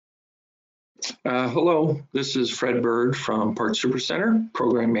Hello, this is Fred Bird from Parts Supercenter,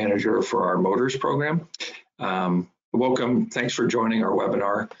 Program Manager for our Motors program. Welcome, thanks for joining our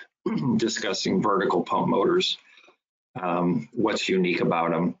webinar discussing vertical pump motors, what's unique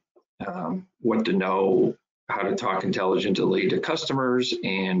about them, what to know, how to talk intelligently to customers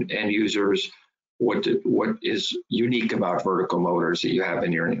and end users, what is unique about vertical motors that you have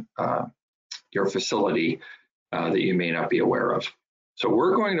in your facility that you may not be aware of. So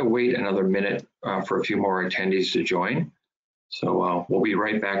we're going to wait another minute for a few more attendees to join. So we'll be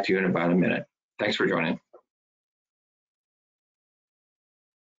right back to you in about a minute. Thanks for joining.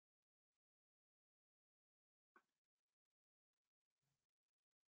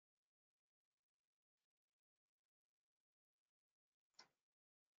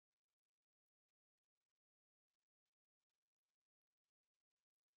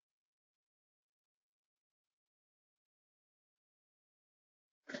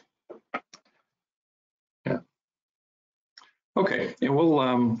 Okay, and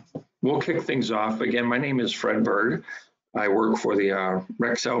we'll kick things off. Again, my name is Fred Bird. I work for the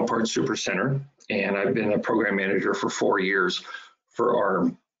Rexel Parts Supercenter, and I've been a program manager for 4 years for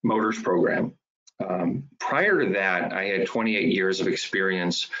our motors program. Prior to that, I had 28 years of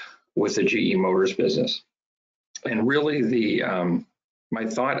experience with the GE Motors business. And really my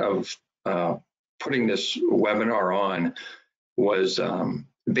thought of putting this webinar on was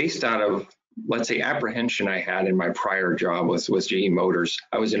based out of, let's say, apprehension I had in my prior job with GE Motors.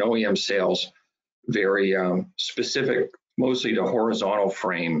 I was in OEM sales, very specific, mostly to horizontal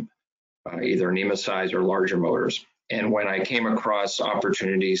frame, either NEMA size or larger motors. And when I came across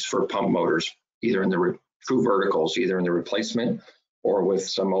opportunities for pump motors, either in the true verticals, either in the replacement or with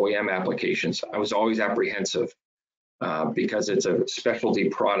some OEM applications, I was always apprehensive because it's a specialty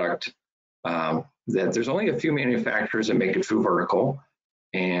product that there's only a few manufacturers that make a true vertical.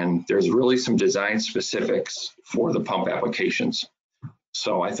 And there's really some design specifics for the pump applications.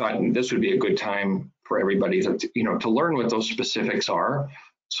 So I thought this would be a good time for everybody to learn what those specifics are,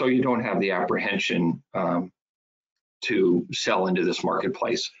 so you don't have the apprehension to sell into this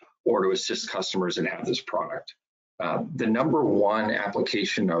marketplace or to assist customers that have this product. The number one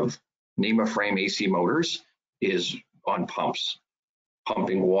application of NEMA frame AC motors is on pumps,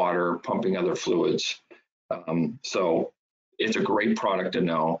 pumping water, pumping other fluids. So it's a great product to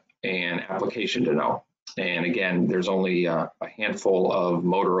know and application to know. And again, there's only a handful of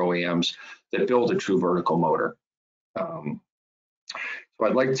motor OEMs that build a true vertical motor. So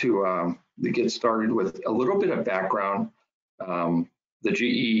I'd like to get started with a little bit of background. The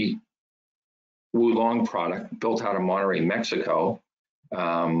GE Wolong product, built out of Monterrey, Mexico.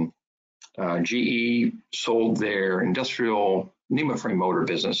 GE sold their industrial NEMA frame motor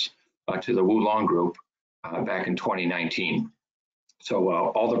business to the Wolong Group back in 2019. So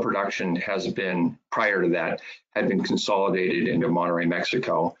all the production has been, prior to that, had been consolidated into Monterrey,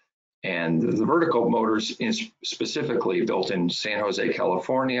 Mexico. And the vertical motors is specifically built in San Jose,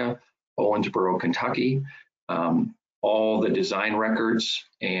 California, Owensboro, Kentucky. All the design records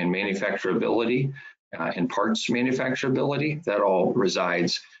and manufacturability and parts manufacturability, that all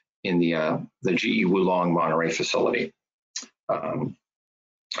resides in the GE Wolong Monterrey facility.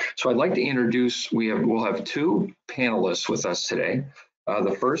 So I'd like to introduce, we'll have two panelists with us today.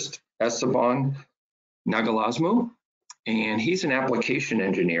 The first, Esteban Nangullasmu, and he's an application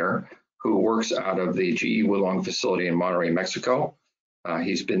engineer who works out of the GE Wolong facility in Monterrey, Mexico.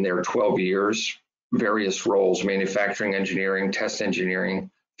 He's been there 12 years, various roles: manufacturing engineering, test engineering,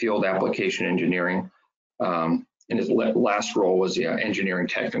 field application engineering. And his last role was the engineering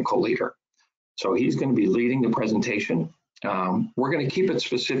technical leader. So he's going to be leading the presentation. We're going to keep it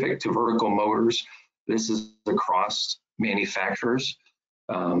specific to vertical motors. This is across manufacturers.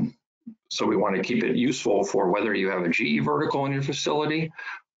 So we want to keep it useful for whether you have a GE vertical in your facility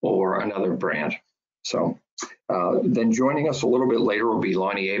or another brand. So then joining us a little bit later will be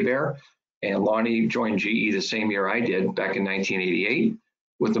Loney Hebert. And Loney joined GE the same year I did, back in 1988,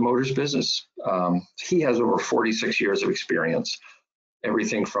 with the motors business. He has over 46 years of experience,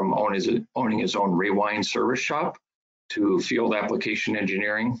 everything from owning his own rewind service shop to field application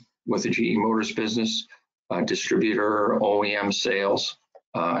engineering with the GE Motors business, distributor, OEM sales,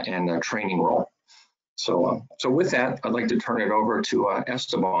 and a training role. So with that, I'd like to turn it over to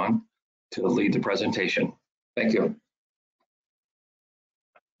Esteban to lead the presentation. Thank you.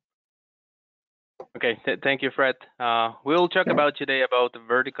 Okay, thank you, Fred. We'll talk about today about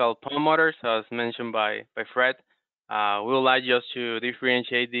vertical pump motors, as mentioned by Fred. We would like just to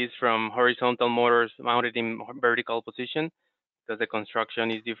differentiate these from horizontal motors mounted in vertical position, because the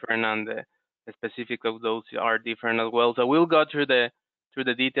construction is different and the specifics of those are different as well. So we'll go through the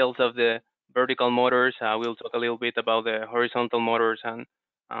details of the vertical motors. We'll talk a little bit about the horizontal motors and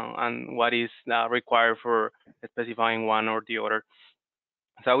what is required for specifying one or the other.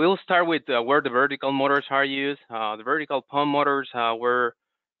 So we'll start with where the vertical motors are used. The vertical pump motors were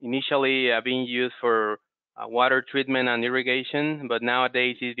initially being used for water treatment and irrigation, but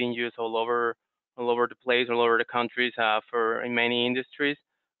nowadays it's being used all over the place, all over the countries for in many industries,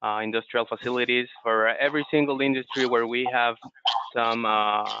 industrial facilities, for every single industry where we have some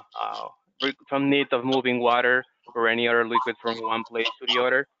some need of moving water or any other liquid from one place to the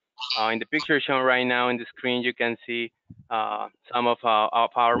other. In the picture shown right now in the screen, you can see some of our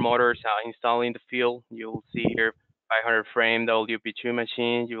power motors installed in the field. You'll see here 500 frame WP2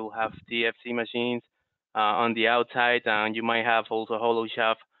 machines. You will have TFC machines on the outside, and you might have also hollow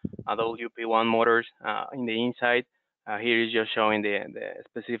shaft WP1 motors in the inside. Here is just showing the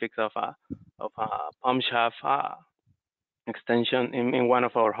specifics of a pump shaft extension in one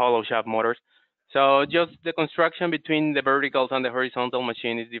of our hollow shaft motors. So just the construction between the verticals and the horizontal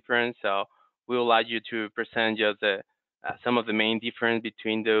machine is different. So we will allow you to present just some of the main difference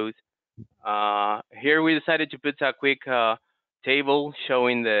between those. Here we decided to put a quick table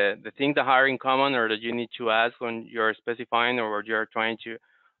showing the things that are in common or that you need to ask when you're specifying or you're trying to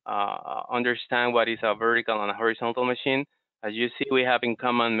understand what is a vertical and a horizontal machine. As you see, we have in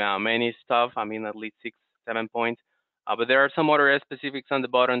common many stuff. I mean, at least 6, 7 points. But there are some other specifics on the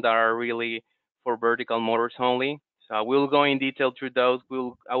bottom that are really for vertical motors only. So we'll go in detail through those.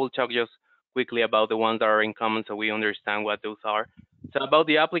 I will talk just quickly about the ones that are in common so we understand what those are. So about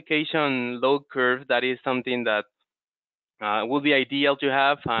the application load curve, that is something that would be ideal to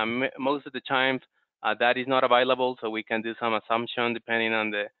have. Most of the time, that is not available, so we can do some assumption depending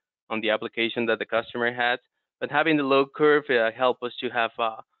on the application that the customer has. But having the load curve help us to have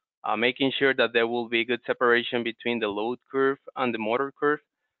making sure that there will be good separation between the load curve and the motor curve.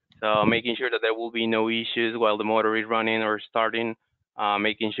 So making sure that there will be no issues while the motor is running or starting.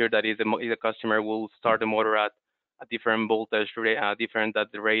 Making sure that if the customer will start the motor at a different voltage, different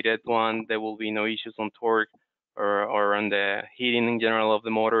at the rated one, there will be no issues on torque or on the heating in general of the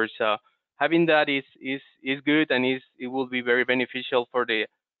motor. So having that is good and it will be very beneficial for the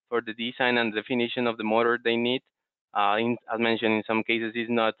design and definition of the motor they need. As mentioned, in some cases it's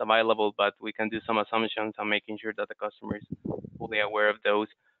not available, but we can do some assumptions and making sure that the customer is fully aware of those.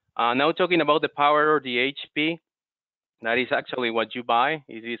 Now talking about the power or the HP, that is actually what you buy.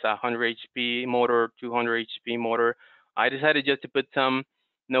 It is a 100 HP motor, 200 HP motor. I decided just to put some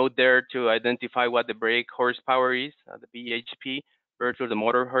note there to identify what the brake horsepower is, the BHP versus the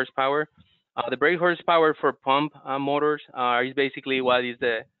motor horsepower. The brake horsepower for pump motors is basically what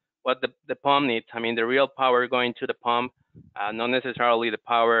the pump needs. I mean, the real power going to the pump, not necessarily the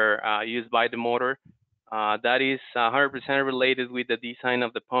power used by the motor. That is 100% related with the design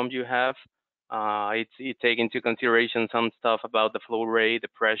of the pump you have. It take into consideration some stuff about the flow rate, the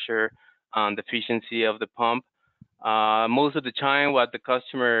pressure, and the efficiency of the pump. Most of the time, what the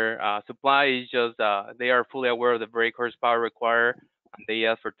customer supply is just they are fully aware of the brake horsepower required, and they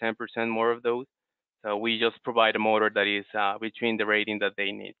ask for 10% more of those. So we just provide a motor that is between the rating that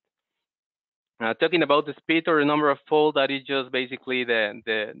they need. Talking about the speed or the number of pole, that is just basically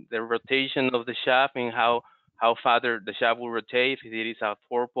the rotation of the shaft and how fast the shaft will rotate. If it is a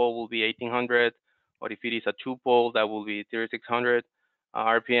 4-pole, will be 1800, or if it is a 2-pole, that will be 3600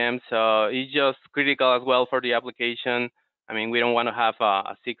 RPM. So it's just critical as well for the application. I mean, we don't want to have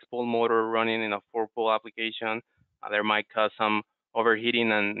a 6-pole motor running in a 4-pole application. There might cause some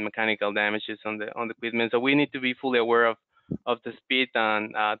overheating and mechanical damages on the equipment. So we need to be fully aware of the speed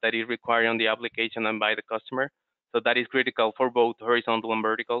and that is required on the application and by the customer. So that is critical for both horizontal and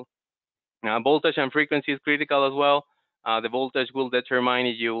vertical. Voltage and frequency is critical as well. The voltage will determine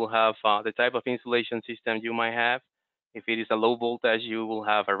if you will have the type of insulation system you might have. If it is a low voltage, you will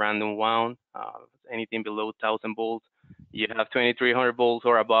have a random wound. Anything below 1000 volts, you have 2300 volts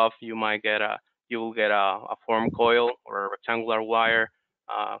or above, you will get a form coil or a rectangular wire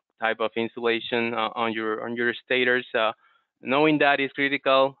type of insulation on your stators. Knowing that is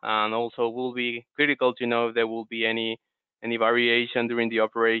critical, and also will be critical to know if there will be any variation during the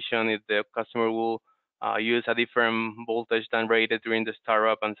operation, if the customer will use a different voltage than rated during the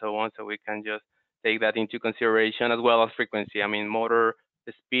startup and so on. So we can just take that into consideration as well as frequency. I mean, motor,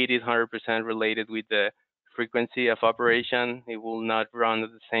 the speed is 100% related with the frequency of operation. It will not run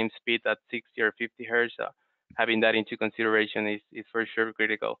at the same speed at 60 or 50 hertz. Having that into consideration is for sure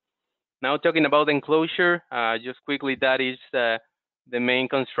critical. Now talking about the enclosure, just quickly, that is the main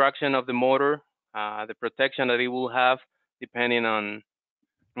construction of the motor, the protection that it will have depending on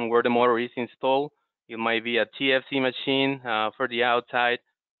where the motor is installed. It might be a TFC machine for the outside,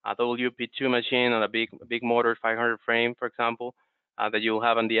 a WP2 machine on a big motor, 500 frame, for example, that you'll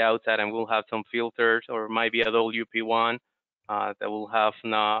have on the outside, and will have some filters, or might be a WP1 that will have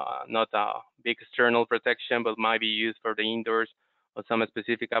not a big external protection, but might be used for the indoors or some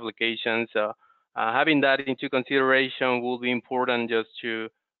specific applications. Having that into consideration will be important just to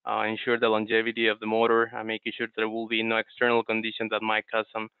ensure the longevity of the motor and making sure there will be no external conditions that might cause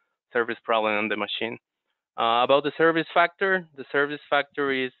some service problem on the machine. About the service factor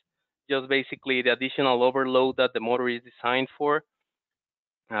is just basically the additional overload that the motor is designed for.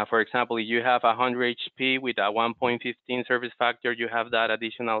 For example, if you have 100 HP with a 1.15 service factor, you have that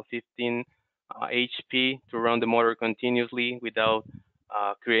additional 15 HP to run the motor continuously without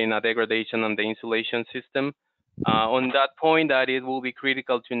creating a degradation on the insulation system. On that point, that it will be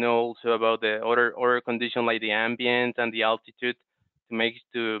critical to know also about the other condition like the ambient and the altitude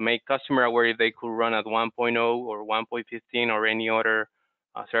to make customer aware if they could run at 1.0 or 1.15 or any other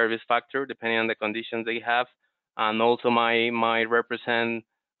service factor depending on the conditions they have, and also might represent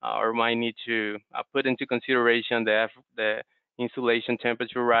or might need to put into consideration the insulation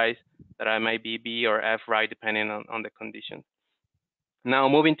temperature rise that I might be B or F right depending on the condition. Now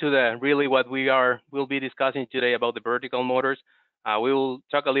moving to the really what we'll be discussing today about the vertical motors. We will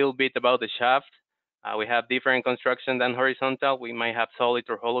talk a little bit about the shaft. We have different construction than horizontal. We might have solid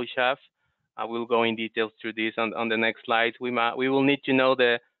or hollow shaft. We'll go in details through this on the next slides. We will need to know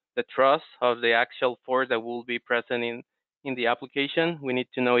the truss of the axial force that will be present in the application. We need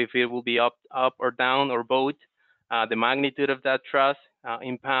to know if it will be up or down or both. The magnitude of that truss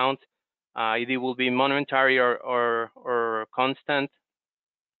in pounds. If it will be momentary or constant.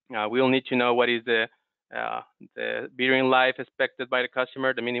 We'll need to know what is the bearing life expected by the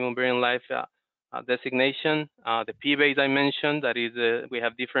customer, the minimum bearing life designation, the P-base dimension. That is, we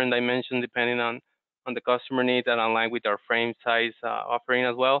have different dimensions depending on the customer needs and align with our frame size offering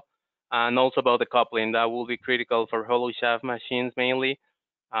as well. And also about the coupling. That will be critical for hollow shaft machines mainly,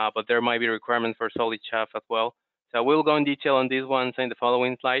 but there might be requirements for solid shaft as well. So we'll go in detail on these ones in the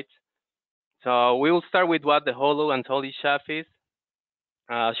following slides. So we will start with what the hollow and solid shaft is.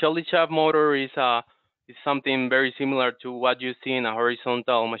 Solid shaft motor is something very similar to what you see in a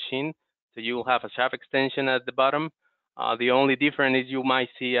horizontal machine. So you will have a shaft extension at the bottom. The only difference is you might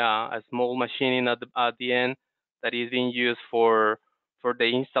see a small machining at the end that is being used for the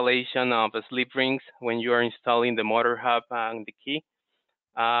installation of slip rings when you are installing the motor hub and the key.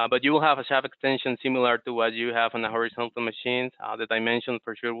 But you will have a shaft extension similar to what you have on a horizontal machine. The dimensions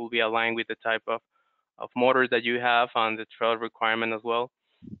for sure will be aligned with the type of motors that you have and the truss requirement as well.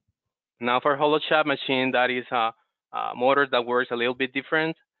 Now for hollow shaft machine, that is a motor that works a little bit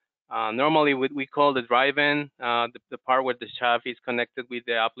different. Normally we call the drive-in, the part where the shaft is connected with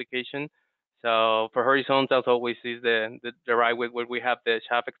the application. So for horizontals, always is the right way where we have the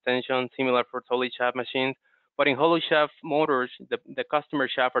shaft extension, similar for solid shaft machines. But in hollow shaft motors, the customer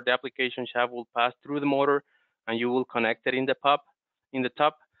shaft or the application shaft will pass through the motor, and you will connect it in the top.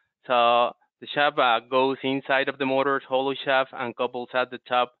 So the shaft goes inside of the motor's hollow shaft and couples at the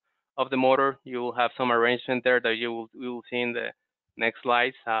top of the motor. You will have some arrangement there that you will see in the next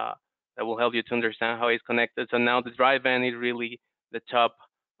slides that will help you to understand how it's connected. So now the drive-in is really the top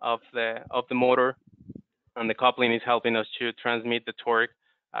of the motor, and the coupling is helping us to transmit the torque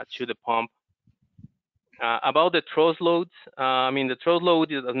to the pump. About the truss loads, the truss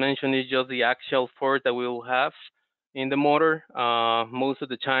load, as mentioned, is just the axial force that we will have in the motor. Most of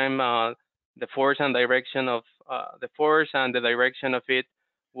the time, the force and direction of it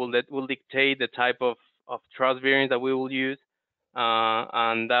will dictate the type of truss bearing that we will use,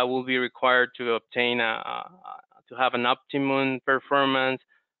 and that will be required to obtain to have an optimum performance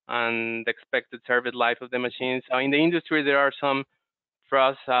and the expected service life of the machine. So in the industry, there are some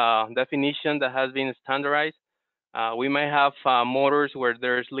truss definition that has been standardized. We may have motors where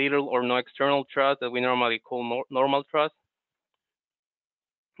there's little or no external truss that we normally call normal truss.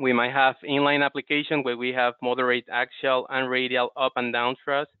 We might have inline application where we have moderate axial and radial up and down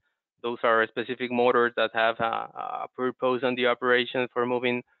truss. Those are specific motors that have a purpose on the operation for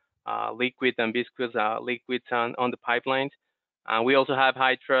moving liquid and viscous liquids on the pipelines. We also have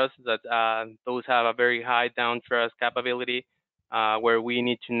high truss that those have a very high down truss capability, where we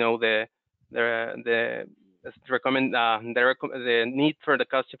need to know the need for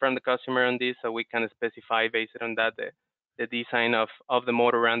from the customer on this, so we can specify based on that the design of the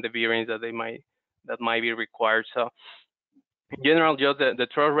motor and the bearings that might be required. So in general, just the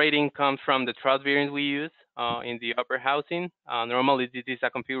truss rating comes from the truss bearings we use in the upper housing. Normally, this is a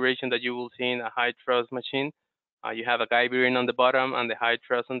configuration that you will see in a high truss machine. You have a guide bearing on the bottom and the high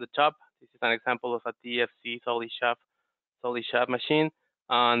truss on the top. This is an example of a TFC solid shaft machine.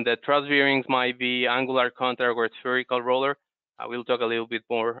 And the truss bearings might be angular contact or spherical roller. We'll talk a little bit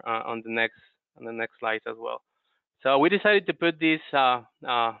more on the next slides as well. So we decided to put this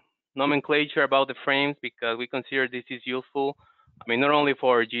nomenclature about the frames because we consider this is useful. I mean, not only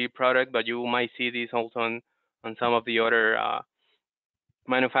for GE product, but you might see this also on some of the other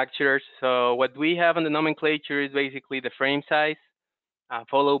manufacturers. So what we have on the nomenclature is basically the frame size,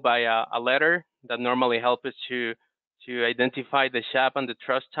 followed by a letter that normally helps us to identify the shaft and the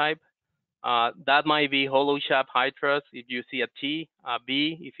truss type. That might be hollow shaft high truss if you see a T, a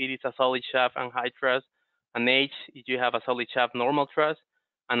B if it is a solid shaft and high truss, an H if you have a solid shaft normal truss,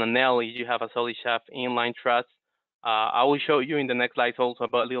 and an L if you have a solid shaft inline truss. I will show you in the next slides also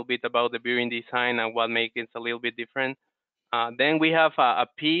about, a little bit about the bearing design and what makes it a little bit different. Then we have a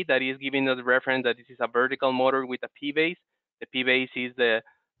P that is giving us reference that this is a vertical motor with a P base. The P base is the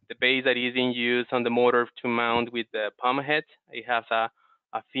base that is in use on the motor to mount with the palm head. It has a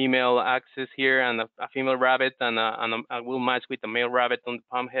female axis here and a female rabbet, and will match with the male rabbet on the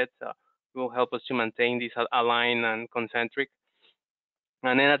palm head. So it will help us to maintain this aligned and concentric.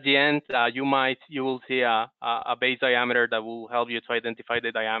 And then at the end, you will see a base diameter that will help you to identify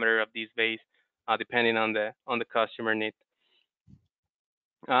the diameter of this base, depending on the customer need.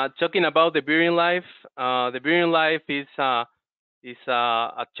 Talking about the bearing life, the bearing life is a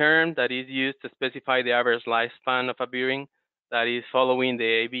term that is used to specify the average lifespan of a bearing that is following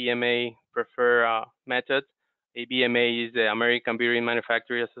the ABMA preferred method. ABMA is the American Bearing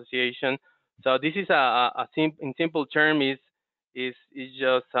Manufacturers Association. So this is in simple term is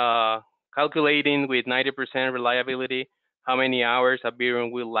just calculating with 90% reliability how many hours a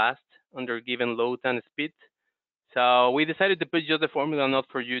bearing will last under given load and speed. So we decided to put just the formula not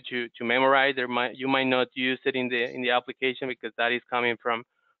for you to memorize. You might not use it in the application because that is coming from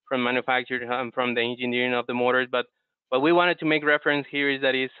manufacturer and from the engineering of the motors. But what we wanted to make reference here is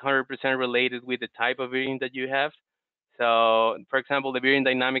that it's 100% related with the type of bearing that you have. So for example, the bearing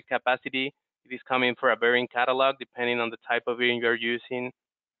dynamic capacity, it is coming for a bearing catalog depending on the type of bearing you're using.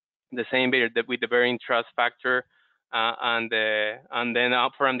 The same with the bearing thrust factor. And then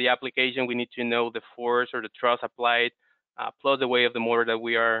from the application, we need to know the force or the thrust applied, plus the weight of the motor that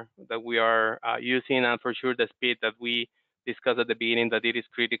we are using, and for sure the speed that we discussed at the beginning, that it is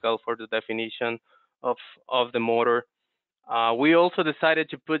critical for the definition of the motor. We also decided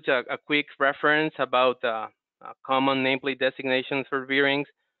to put a quick reference about common nameplate designations for bearings.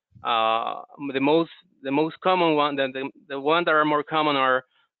 The most common one, the one that are more common are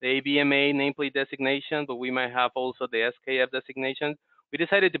the ABMA nameplate designation, but we might have also the SKF designation. We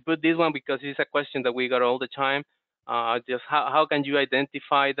decided to put this one because it's a question that we got all the time. Just how can you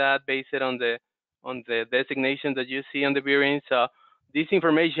identify that based on the designation that you see on the bearings? This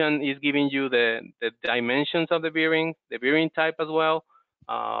information is giving you the dimensions of the bearing type as well.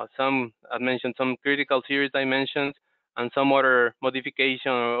 I mentioned some critical series dimensions and some other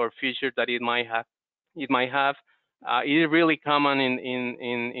modification or feature that it might have. It is really common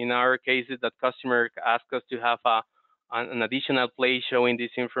in our cases that customers ask us to have an additional place showing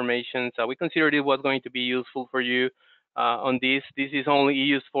this information. So we considered it was going to be useful for you on this. This is only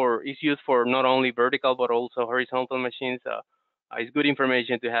used for not only vertical but also horizontal machines. It's good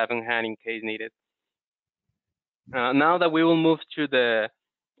information to have in hand in case needed. Now that we will move to the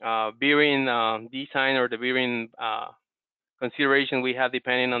bearing design or the bearing consideration we have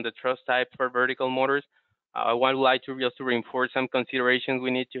depending on the truss type for vertical motors. I would like to just to reinforce some considerations we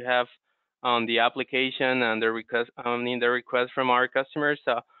need to have on the application and the request from our customers.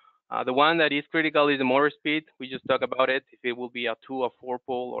 The one that is critical is the motor speed. We just talked about it. If it will be a 2, a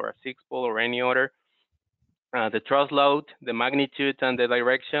 4-pole, or a 6-pole, or any other. The truss load, the magnitude, and the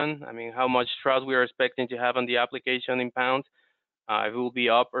direction. I mean, how much truss we are expecting to have on the application in pounds. If it will be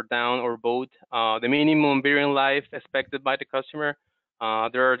up or down or both. The minimum bearing life expected by the customer.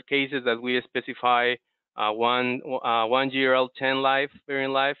 There are cases that we specify 1 year old 10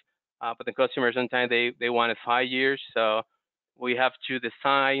 bearing life, but the customer sometimes they wanted 5 years. So we have to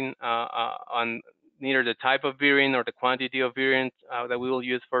design on neither the type of bearing or the quantity of bearing that we will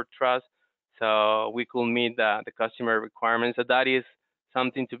use for truss, so we could meet the customer requirements. So that is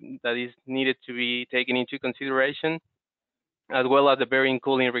something that is needed to be taken into consideration, as well as the bearing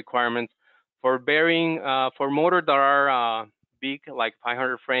cooling requirements. For bearing, for motors that are big, like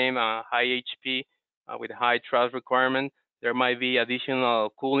 500 frame, high HP, with high thrust requirement, there might be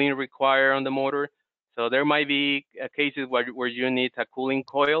additional cooling required on the motor. So there might be cases where you need a cooling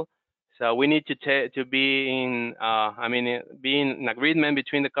coil. So we need to be in, be in agreement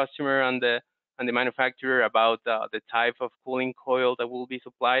between the customer and the manufacturer about the type of cooling coil that will be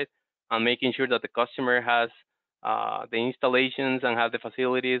supplied, and making sure that the customer has the installations and have the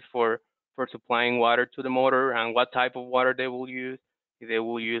facilities for supplying water to the motor and what type of water they will use. If they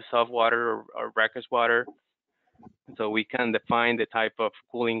will use soft water or brackish water, so we can define the type of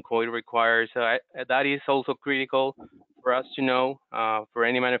cooling coil required. So that is also critical for us to know, for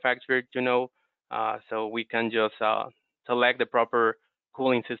any manufacturer to know, so we can just select the proper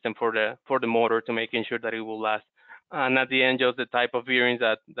cooling system for the motor to making sure that it will last. And at the end, just the type of bearings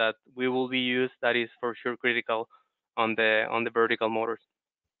that we will be used, that is for sure critical on the vertical motors.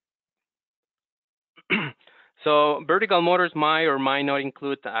 So vertical motors might or might not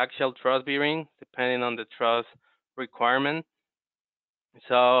include the axial truss bearing, depending on the truss requirement.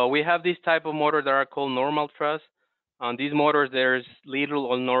 So we have this type of motor that are called normal truss. On these motors, there's little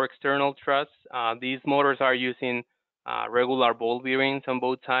or no external truss. These motors are using regular ball bearings on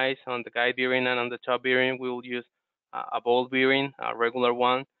both sides. On the guide bearing and on the top bearing, we will use a ball bearing, a regular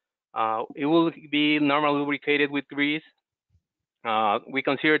one. It will be normally lubricated with grease. We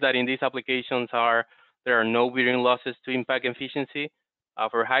consider that in these applications there are no bearing losses to impact efficiency.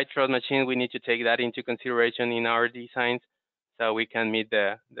 For high thrust machines, we need to take that into consideration in our designs, so we can meet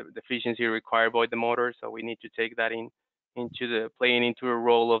the efficiency required by the motor. So we need to take that playing into a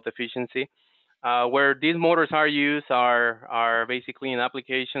role of the efficiency. Where these motors are used are basically in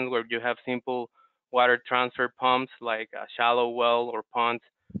applications where you have simple water transfer pumps like a shallow well or ponds,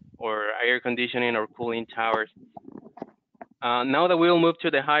 or air conditioning or cooling towers. Now that we'll move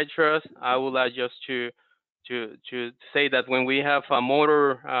to the high thrust, I would like just to say that when we have a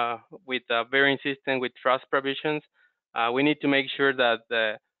motor with a bearing system with thrust provisions, we need to make sure that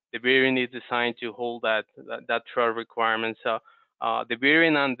the bearing is designed to hold that thrust requirement. So the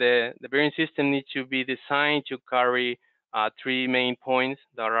bearing and the bearing system need to be designed to carry three main points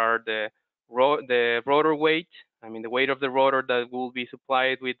that are the rotor weight. I mean, the weight of the rotor that will be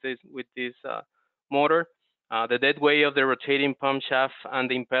supplied with this motor, the dead weight of the rotating pump shaft and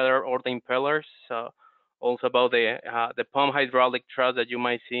the impeller or the impellers. So also about the pump hydraulic truss that you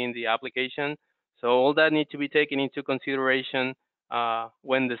might see in the application. So all that needs to be taken into consideration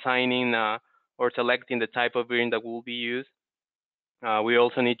when designing or selecting the type of bearing that will be used. We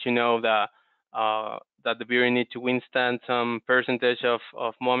also need to know that the bearing needs to withstand some percentage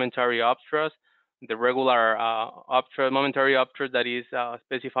of momentary upthrust. The regular momentary upthrust that is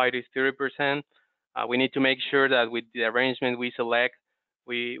specified is 30%. We need to make sure that with the arrangement we select,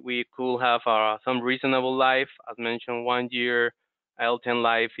 we could have some reasonable life. As mentioned, 1 year L10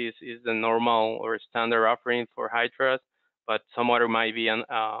 life is the normal or standard offering for high thrust, but some other might be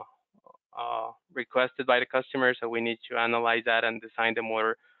requested by the customer, so we need to analyze that and design the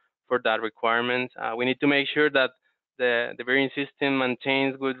motor for that requirement. We need to make sure that the bearing system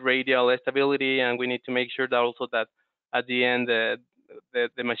maintains good radial stability, and we need to make sure that also that at the end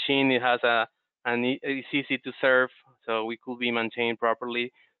the machine it has it's easy to serve, so we could be maintained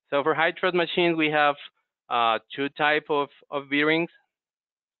properly. So for high thrust machines, we have two types of bearings.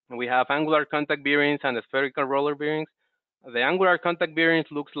 We have angular contact bearings and spherical roller bearings. The angular contact bearings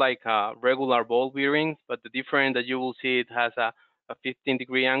looks like regular ball bearings, but the difference that you will see, it has a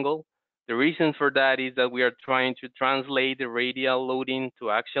 15-degree angle. The reason for that is that we are trying to translate the radial loading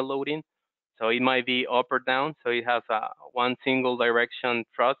to axial loading. So it might be up or down, so it has one single direction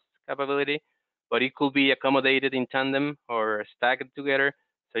thrust capability, but it could be accommodated in tandem or stacked together.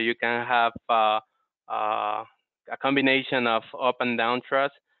 So you can have a combination of up and down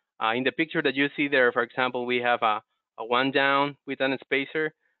thrust. In the picture that you see there, for example, we have a one down with a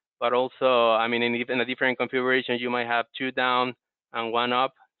spacer, but also, I mean, in a different configuration, you might have two down and one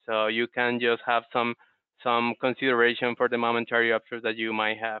up. So you can just have some consideration for the momentary upthrust that you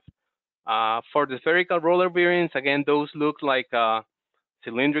might have. For the spherical roller bearings, again, those look like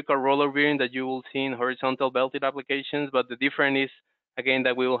cylindrical roller bearing that you will see in horizontal belted applications, but the difference is, again,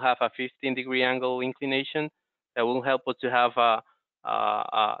 that we will have a 15-degree angle inclination that will help us to have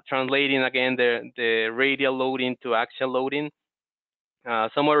translating again the radial loading to axial loading.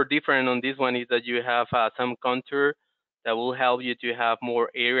 Somewhat different on this one is that you have some contour that will help you to have more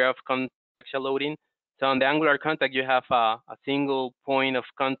area of axial loading. So on the angular contact, you have a single point of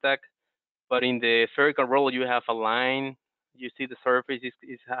contact, but in the spherical roll, you have a line. You see the surface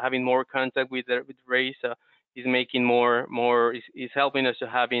is having more contact with the rays, is making is helping us to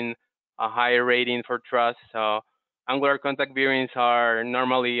having a higher rating for thrust. So angular contact bearings are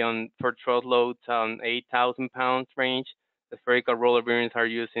normally for thrust loads on 8,000 pounds range. The spherical roller bearings are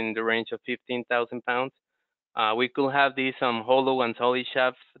used in the range of 15,000 pounds. We could have this hollow and solid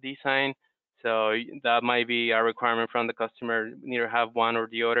shaft design, so that might be a requirement from the customer, either have one or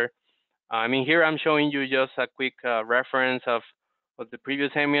the other. I mean, here I'm showing you just a quick reference of the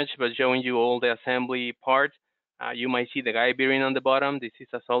previous image, but showing you all the assembly parts. You might see the guide bearing on the bottom. This is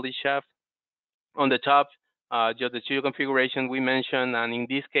a solid shaft. On the top, just the two configuration we mentioned, and in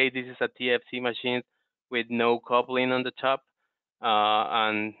this case, this is a TFC machine with no coupling on the top,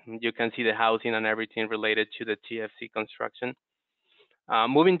 and you can see the housing and everything related to the TFC construction.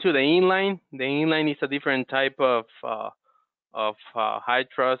 Moving to the inline is a different type of high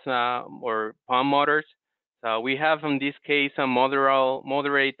thrust or pump motors. So we have in this case a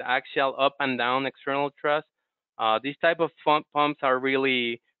moderate axial up and down external thrust. These type of pumps are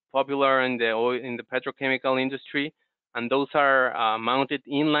really popular in the petrochemical industry, and those are mounted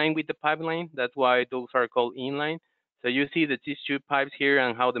in line with the pipeline. That's why those are called inline. So you see these two pipes here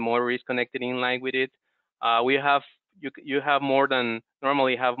and how the motor is connected in line with it. We have you have more than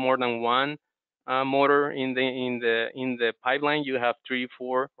normally have more than one motor in the pipeline. You have 3,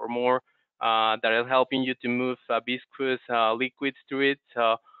 4, or more that are helping you to move viscous liquids through it.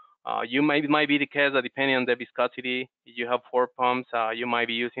 So you might be the case that depending on the viscosity, if you have 4 pumps, you might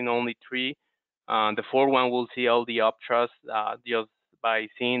be using only 3. The fourth one will see all the upthrust just by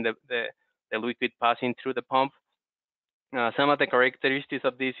seeing the liquid passing through the pump. Some of the characteristics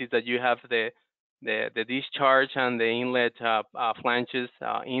of this is that you have the discharge and the inlet flanges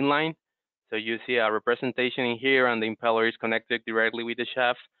inline. So you see a representation in here, and the impeller is connected directly with the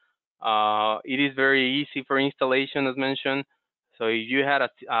shaft. It is very easy for installation, as mentioned. So if you had a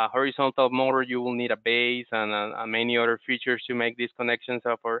horizontal motor, you will need a base and many other features to make these connections.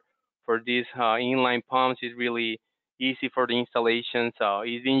 So for these inline pumps, it's really easy for the installation. So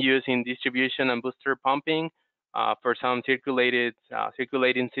it's being used in distribution and booster pumping for some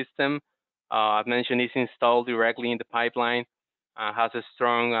circulating system. I've mentioned it's installed directly in the pipeline, has a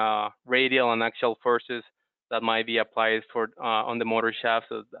strong radial and axial forces that might be applied for on the motor shaft.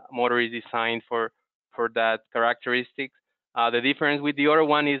 So the motor is designed for that characteristics. The difference with the other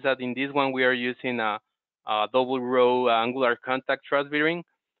one is that in this one we are using a double row angular contact thrust bearing.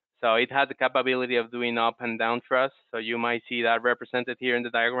 So it has the capability of doing up and down thrust. So you might see that represented here in the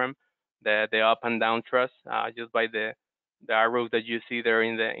diagram, the up and down thrust, just by the arrows that you see there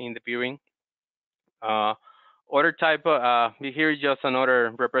in the bearing. Other type of, here is just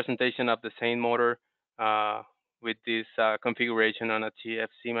another representation of the same motor with this configuration on a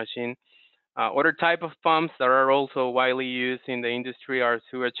TFC machine. Other type of pumps that are also widely used in the industry are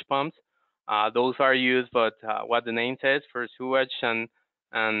sewage pumps. Those are used, but what the name says, for sewage and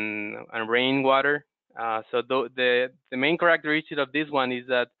rainwater. So the main characteristic of this one is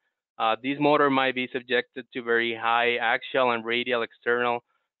that this motor might be subjected to very high axial and radial external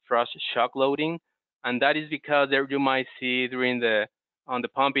thrust shock loading, and that is because there you might see on the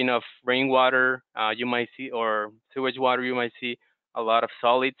pumping of rainwater, you might see, or sewage water, you might see a lot of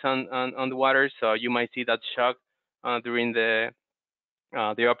solids on the water, so you might see that shock during the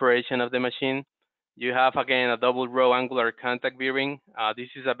operation of the machine. You have again a double row angular contact bearing. This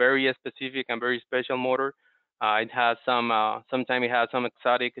is a very specific and very special motor. It has sometimes it has some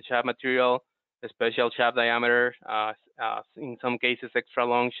exotic shaft material, a special shaft diameter, in some cases extra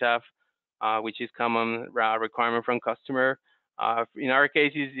long shaft, which is common requirement from customer. In our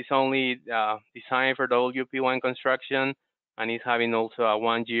case, it's only designed for WP1 construction, and it's having also a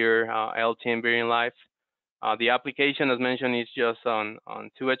 1-year LTM bearing life. The application, as mentioned, is just on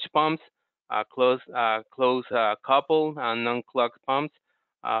sewage pumps, close couple and non-clogged pumps.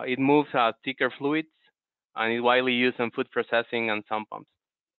 It moves thicker fluids, and is widely used in food processing and some pumps.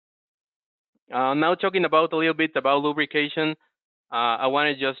 Now talking about a little bit about lubrication, I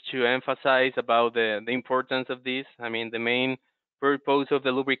wanted just to emphasize about the importance of this. I mean, the main purpose of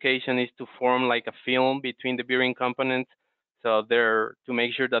the lubrication is to form like a film between the bearing components, so to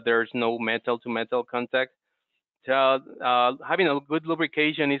make sure that there's no metal to metal contact. So having a good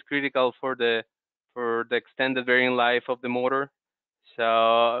lubrication is critical for the extended bearing life of the motor.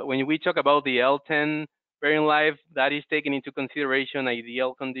 So when we talk about the L10 bearing life, that is taken into consideration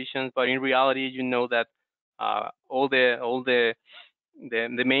ideal conditions, but in reality, you know that all the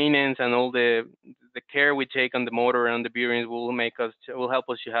maintenance and all the care we take on the motor and the bearings will help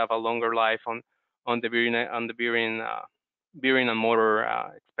us to have a longer life on the bearing and motor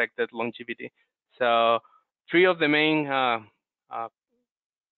expected longevity. So 3 of the main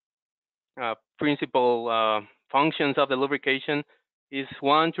principal functions of the lubrication is,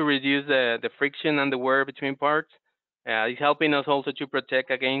 1, to reduce the friction and the wear between parts. It's helping us also to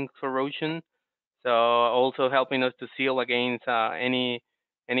protect against corrosion. So also helping us to seal against any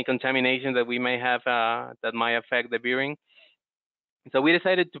contamination that we may have that might affect the bearing. So we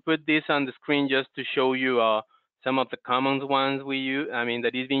decided to put this on the screen just to show you some of the common ones we use. I mean,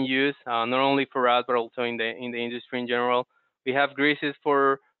 that is being used not only for us but also in the industry in general. We have greases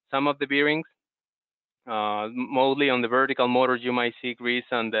for some of the bearings. Mostly on the vertical motors, you might see grease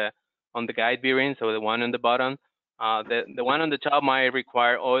on the guide bearing, so the one on the bottom. The one on the top might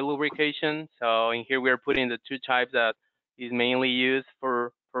require oil lubrication. So in here we're putting the two types that is mainly used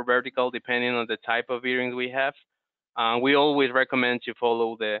for vertical, depending on the type of bearings we have. We always recommend to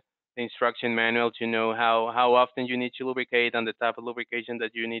follow the instruction manual to know how often you need to lubricate and the type of lubrication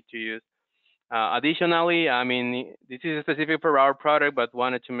that you need to use. Additionally, I mean, this is specific for our product, but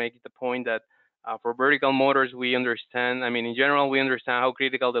wanted to make the point that for vertical motors, we understand, I mean, in general, we understand how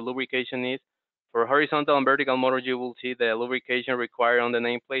critical the lubrication is. For horizontal and vertical motors, you will see the lubrication required on the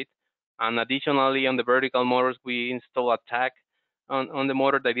nameplate. And additionally, on the vertical motors, we install a tag on the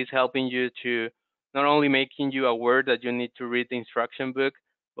motor that is helping you to not only making you aware that you need to read the instruction book,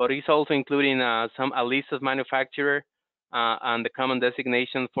 but it's also including a list of manufacturer and the common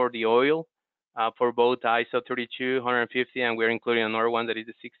designation for the oil for both ISO 32, 150, and we're including another one that is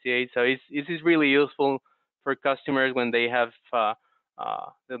the 68. So this is really useful for customers when they have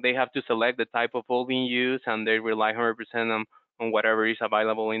to select the type of oil being used and they rely 100% on whatever is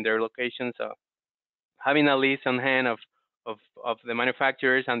available in their location. So having a list on hand of the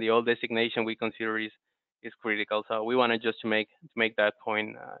manufacturers and the oil designation we consider is critical. So we wanted just to make that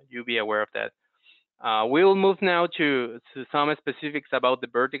point. You be aware of that. We'll move now to some specifics about the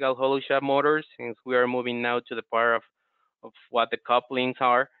vertical hollow shaft motors, since we are moving now to the part of what the couplings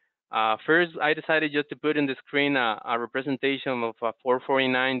are. First, I decided just to put in the screen a representation of a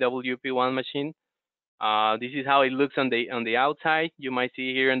 449 WP1 machine. This is how it looks on the outside. You might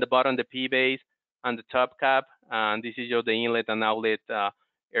see here in the bottom the P base and the top cap, and this is just the inlet and outlet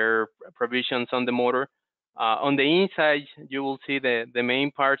air provisions on the motor. On the inside, you will see the main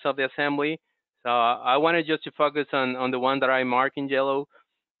parts of the assembly. So I wanted just to focus on the one that I mark in yellow,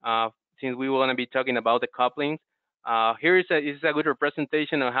 uh, since we want to be talking about the couplings. Here is a good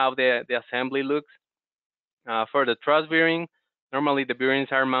representation of how the assembly looks. For the truss bearing, normally the bearings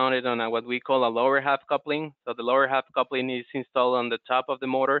are mounted on what we call a lower half coupling. So the lower half coupling is installed on the top of the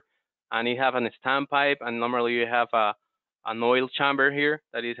motor, and you have an standpipe, and normally you have an oil chamber here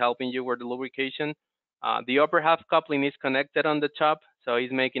that is helping you with the lubrication. The upper half coupling is connected on the top, so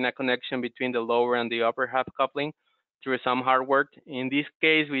it's making a connection between the lower and the upper half coupling through some hardware. In this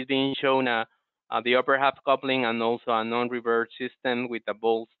case, we've been shown the upper half coupling and also a non-reverse system with a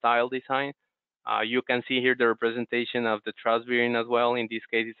bolt style design. You can see here the representation of the truss bearing as well. In this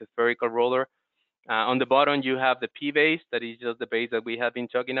case, it's a spherical roller. On the bottom, you have the P base, that is just the base that we have been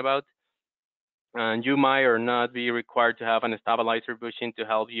talking about. And you might or not be required to have a stabilizer bushing to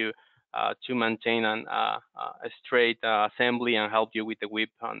help you to maintain a straight assembly and help you with the whip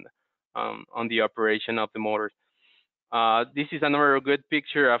on the operation of the motors. This is another good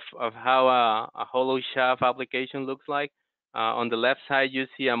picture of how a hollow shaft application looks like. On the left side, you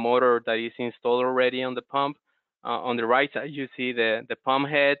see a motor that is installed already on the pump. On the right side, you see the pump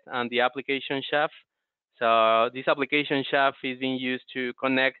head and the application shaft. So this application shaft is being used to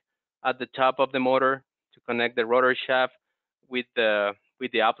connect at the top of the motor to connect the rotor shaft with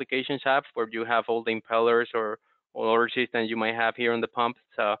the application shaft, where you have all the impellers or other systems you might have here on the pump.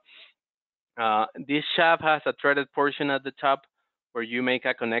 So this shaft has a threaded portion at the top where you make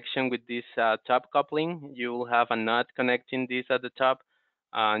a connection with this top coupling. You will have a nut connecting this at the top,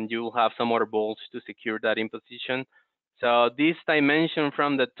 and you will have some other bolts to secure that in position. So this dimension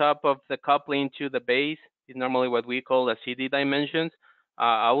from the top of the coupling to the base is normally what we call the CD dimensions.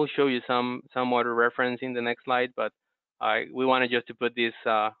 I will show you some other reference in the next slide, but we wanted just to put this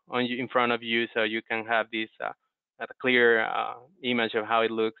in front of you so you can have this a clear image of how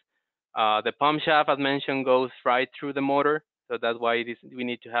it looks. The pump shaft, as mentioned, goes right through the motor, so that's why we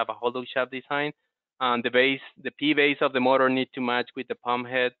need to have a hollow shaft design. And the P base of the motor need to match with the pump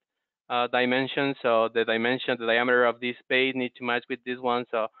head dimension. So the diameter of this base need to match with this one.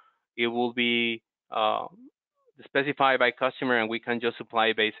 So it will be specified by customer, and we can just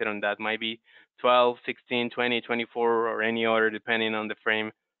supply based on that. Might be 12, 16, 20, 24, or any other, depending on the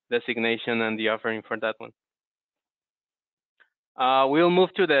frame designation and the offering for that one. We'll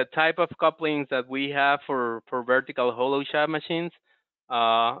move to the type of couplings that we have for vertical hollow shaft machines.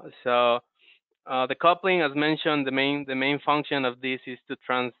 The coupling, as mentioned, the main function of this is to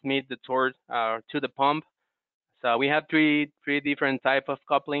transmit the torque to the pump. So we have three different type of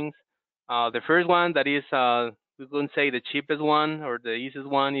couplings. The first one, that is, we couldn't say the cheapest one or the easiest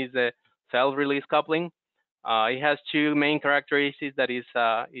one, is the self-release coupling. It has two main characteristics. That is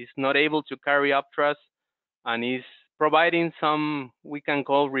not able to carry up thrust, and is providing some we can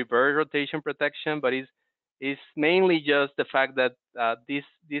call reverse rotation protection, but it's mainly just the fact that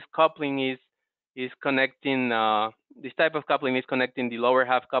this coupling is connecting, this type of coupling is connecting the lower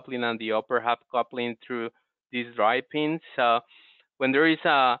half coupling and the upper half coupling through these drive pins. When there is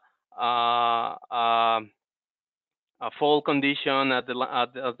a fault condition at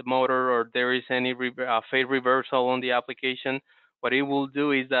the motor, or there is any phase reversal on the application, what it will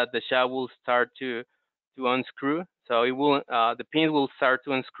do is that the shaft will start to unscrew. So it will the pins will start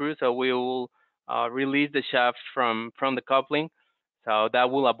to unscrew. So we will release the shaft from the coupling. So that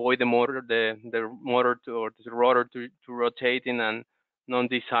will avoid the motor or the rotor to rotate in a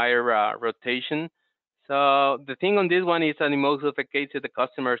non-desired rotation. So the thing on this one is that in most of the cases, the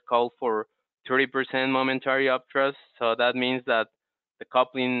customers call for 30% momentary upthrust. So that means that the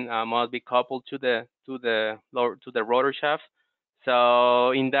coupling must be coupled to the rotor shaft.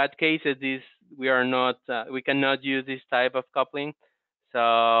 So in that case, we cannot use this type of coupling.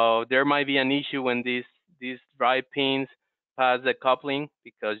 So there might be an issue when these drive pins pass the coupling,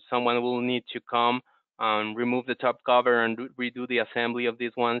 because someone will need to come and remove the top cover and redo the assembly of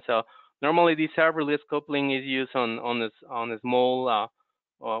this one. So normally this self-release coupling is used on a small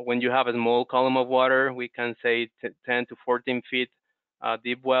when you have a small column of water, we can say 10 to 14 feet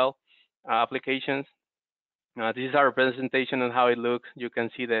deep well applications. This is our representation of how it looks. You can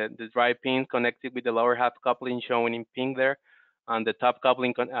see the drive pin connected with the lower half coupling shown in pink there, and the top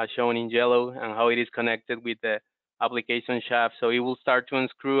coupling shown in yellow, and how it is connected with the application shaft. So it will start to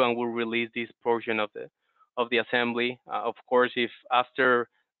unscrew and will release this portion of the assembly. Of course, if after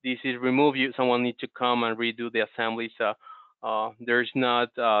this is removed, someone needs to come and redo the assembly. So there's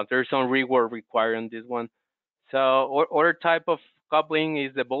some rework required on this one. So other type of coupling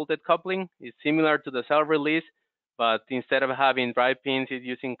is the bolted coupling. It's similar to the self-release, but instead of having drive pins, it's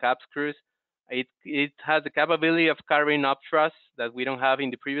using cap screws. It has the capability of carrying up thrust that we don't have in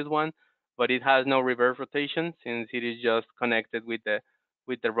the previous one, but it has no reverse rotation since it is just connected with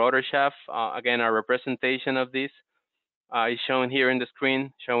the rotor shaft. Again, our representation of this is shown here in the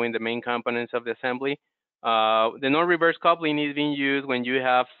screen, showing the main components of the assembly. The non-reverse coupling is being used when you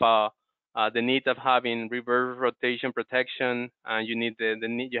have the need of having reverse rotation protection, and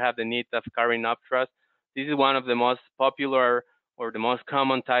you have the need of carrying up thrust. This is one of the most popular or the most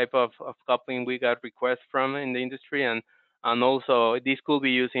common type of coupling we got requests from in the industry, and also this could be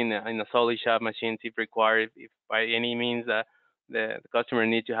used in a solid shaft machine if required. If by any means the customer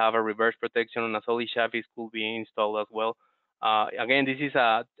needs to have a reverse protection on a solid shaft, it could be installed as well. Again, this is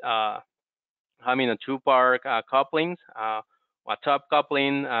having a two-part couplings, a top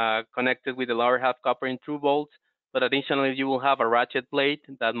coupling connected with the lower half coupling through bolts, but additionally you will have a ratchet plate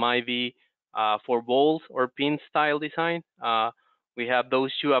that might be for bolts or pin style design. We have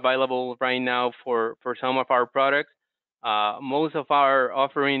those two available right now for some of our products. Most of our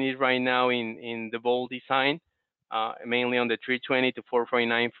offering is right now in the bolt design, mainly on the 320 to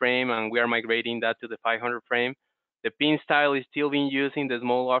 449 frame, and we are migrating that to the 500 frame. The pin style is still being used in the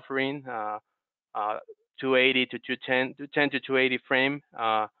small offering, 280 to 210, 210 to 280 frame,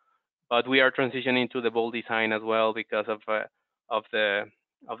 but we are transitioning to the bolt design as well because of the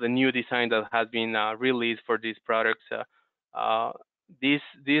new design that has been released for these products.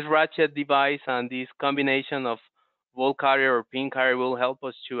 This ratchet device and this combination of bolt carrier or pin carrier will help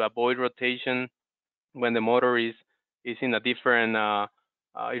us to avoid rotation when the motor is in a different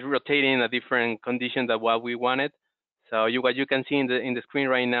is rotating in a different condition than what we wanted. So what you can see in the screen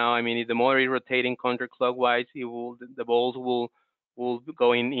right now, I mean, if the motor is rotating counterclockwise, the bolts will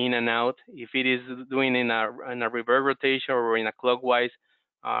go in and out. If it is doing in a reverse rotation or in a clockwise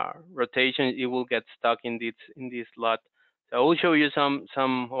rotation, it will get stuck in this slot. So I will show you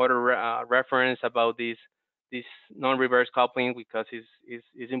some other reference about this non-reverse coupling, because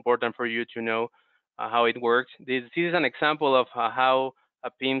it's important for you to know how it works. This is an example of how a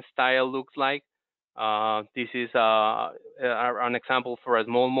pin style looks like. This is an example for a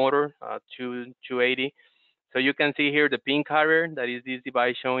small motor, 280. So you can see here the pin carrier, that is this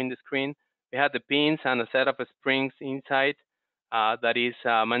device showing the screen. We have the pins and a set of springs inside that is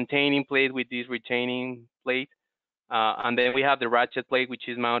maintaining plate with this retaining plate. And then we have the ratchet plate, which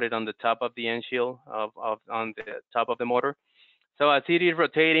is mounted on the top of the end shield on the top of the motor. So as it is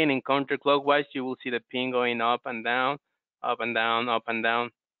rotating in counterclockwise, you will see the pin going up and down, up and down, up and down.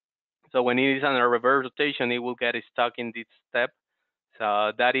 So when it is on a reverse rotation, it will get stuck in this step.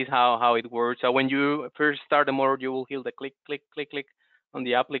 So that is how it works. So when you first start the motor, you will hear the click, click, click, click on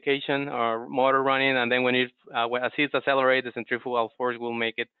the application or motor running, and then when it as it accelerates, the centrifugal force will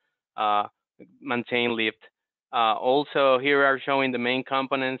make it maintain lift. Also, here are showing the main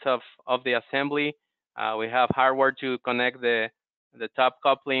components of the assembly. We have hardware to connect the top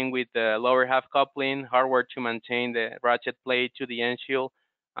coupling with the lower half coupling, hardware to maintain the ratchet plate to the end shield,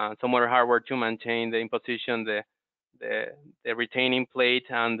 some other hardware to maintain the in position, the retaining plate,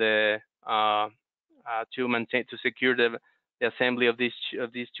 and the to secure the assembly of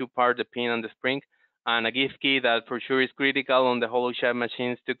these two parts, the pin and the spring, and a gift key that for sure is critical on the hollow shaft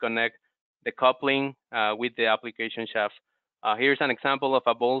machines to connect the coupling with the application shaft. Here's an example of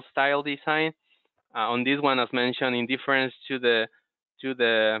a bolt style design. On this one, as mentioned, in difference to the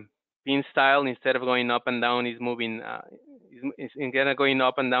pin style, instead of going up and down, is moving. Instead of going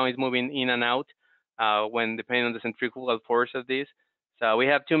up and down, is moving in and out when depending on the centrifugal force of this. So we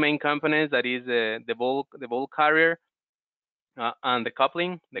have two main components. That is the bolt carrier and the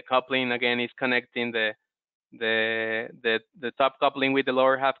coupling. The coupling again is connecting the top coupling with the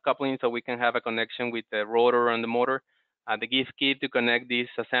lower half coupling, so we can have a connection with the rotor and the motor. The gift key to connect this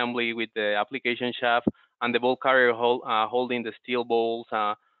assembly with the application shaft, and the bolt carrier holding the steel bolts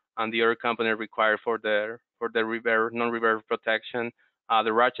and the other component required for the non-reverse protection.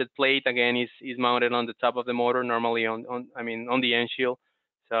 The ratchet plate again is mounted on the top of the motor, normally on the end shield,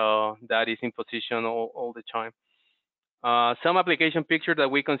 so that is in position all the time. Some application picture that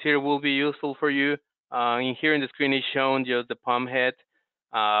we consider will be useful for you. In here in the screen is shown just the pump head.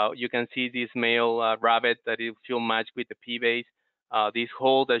 You can see this male rabbet that it should match with the P-base. This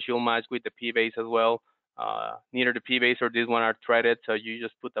hole that should match with the P-base as well. Neither the P-base or this one are threaded, so you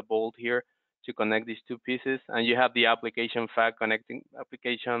just put a bolt here to connect these two pieces, and you have the application shaft connecting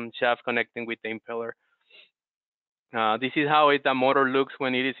with the impeller. This is how the motor looks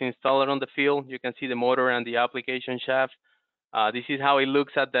when it is installed on the field. You can see the motor and the application shaft. This is how it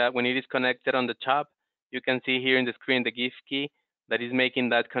looks when it is connected on the top. You can see here in the screen the gift key that is making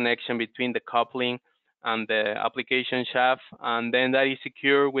that connection between the coupling and the application shaft, and then that is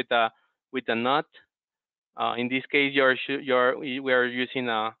secure with a nut. In this case, we are using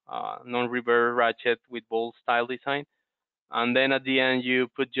a non-reverse ratchet with bolt style design, and then at the end you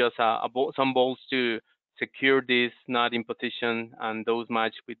put just some bolts to secure this nut in position, and those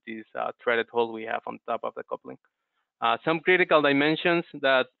match with this threaded hole we have on top of the coupling. Some critical dimensions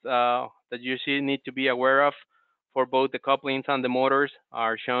that you need to be aware of for both the couplings and the motors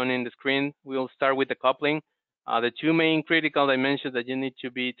are shown in the screen. We'll start with the coupling. The two main critical dimensions that you need to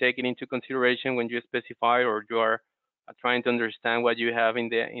be taken into consideration when you specify or you are trying to understand what you have in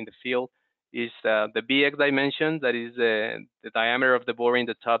the field is the BX dimension, that is the diameter of the bore in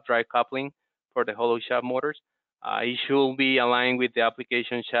the top drive coupling for the hollow shaft motors. It should be aligned with the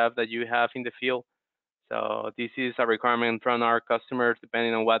application shaft that you have in the field. So this is a requirement from our customers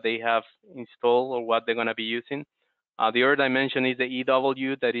depending on what they have installed or what they're going to be using. The other dimension is the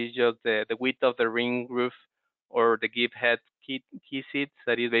EW, that is just the width of the ring roof or the gift head key seats.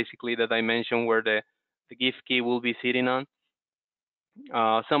 That is basically the dimension where the gift key will be sitting on.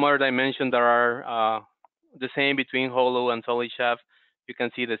 Some other dimensions that are the same between hollow and solid shaft. You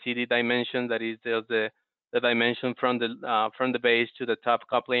can see the CD dimension, that is just the dimension from the base to the top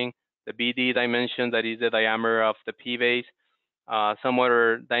coupling. The BD dimension, that is the diameter of the P-base. Some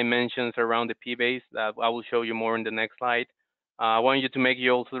other dimensions around the P-base that I will show you more in the next slide. I want you to make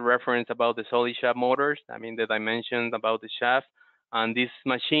you also reference about the solid shaft motors, the dimensions about the shaft, and this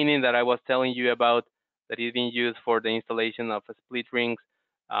machining that I was telling you about that is being used for the installation of split rings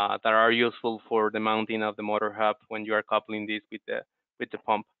that are useful for the mounting of the motor hub when you are coupling this with the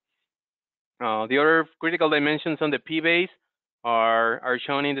pump. The other critical dimensions on the P-base are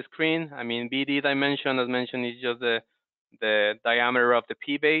shown in the screen. BD dimension, as mentioned, is just the diameter of the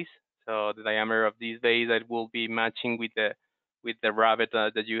P-base. So the diameter of this base that will be matching with the rabbet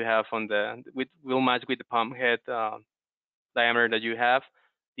that you have will match with the pump head diameter that you have.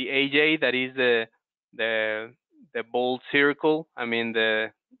 The AJ, that is the bolt circle.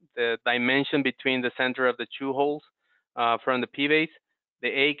 The dimension between the center of the two holes from the P-base.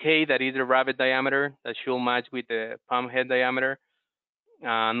 The AK, that is the rabbet diameter that should match with the pump head diameter,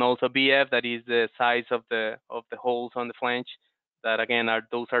 and also BF, that is the size of the holes on the flange. That again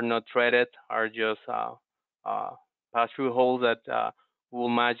those are not threaded, are just pass-through holes that will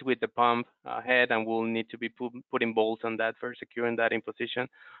match with the pump head, and will need to be putting bolts on that for securing that in position,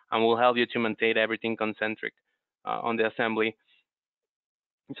 and will help you to maintain everything concentric on the assembly.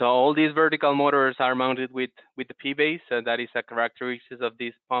 So all these vertical motors are mounted with the P-base. That is a characteristic of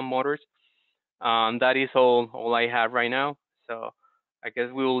these pump motors. That is all I have right now. So I guess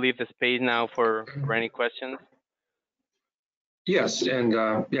we will leave the space now for any questions. Yes, and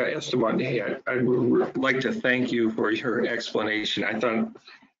yeah, Esteban, hey, I would like to thank you for your explanation. I thought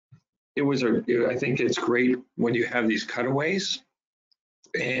I think it's great when you have these cutaways.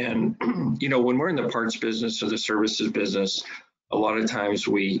 And, when we're in the parts business or the services business, a lot of times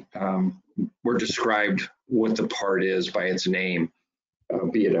we're described what the part is by its name.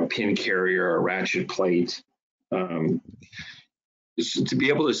 be it a pin carrier, a ratchet plate. To be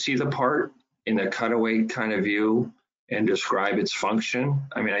able to see the part in a cutaway kind of view and describe its function,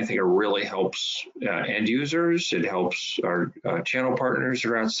 I mean, I think it really helps end users. It helps our channel partners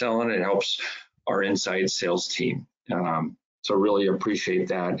who are out selling. It helps our inside sales team. So really appreciate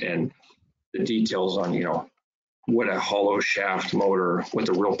that, and the details on, what a hollow shaft motor, what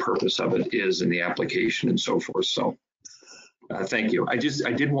the real purpose of it is in the application and so forth. So thank you. I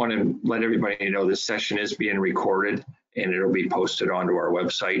did want to let everybody know this session is being recorded, and it'll be posted onto our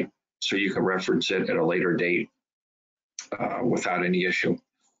website so you can reference it at a later date without any issue.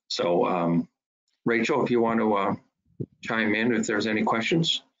 So Rachel, if you want to chime in if there's any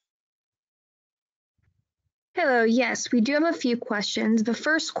questions. Hello, yes, we do have a few questions. The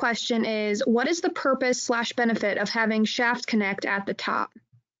first question is, what is the purpose/benefit of having shaft connect at the top?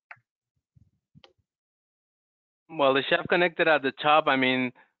 Well, the shaft connected at the top, I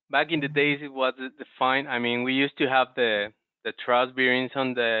mean, back in the days it was defined. I mean, we used to have the truss bearings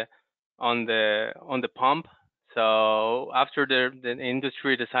on the pump. So after the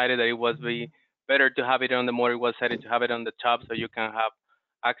industry decided that it was better to have it on the motor, it was decided to have it on the top so you can have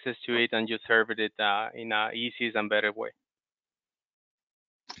access to it and you serve it in a easiest and better way.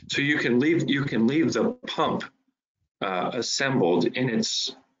 So you can leave the pump assembled in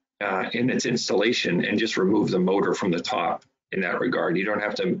its installation and just remove the motor from the top in that regard. You don't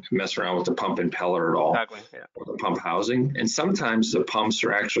have to mess around with the pump impeller at all. Exactly, yeah. Or the pump housing. And sometimes the pumps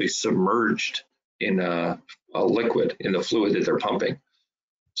are actually submerged in a liquid, in the fluid that they're pumping.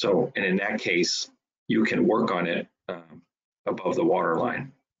 So, and in that case, you can work on it above the water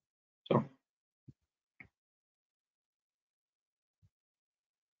line. So.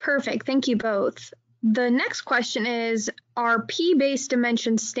 Perfect, thank you both. The next question is, are P-based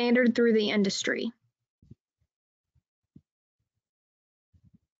dimensions standard through the industry?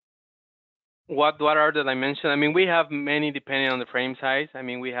 What are the dimensions? I mean, we have many depending on the frame size. I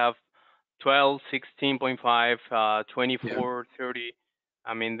mean, we have 12, 16.5, 24, 30.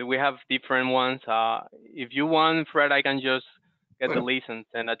 I mean, we have different ones. If you want, Fred, I can just get the list and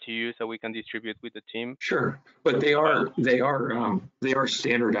send that to you so we can distribute with the team. Sure, but they are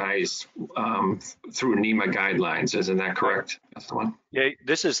standardized through NEMA guidelines. Isn't that correct? That's the one. Yeah,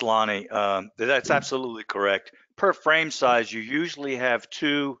 this is Lonnie. That's absolutely correct. Per frame size, you usually have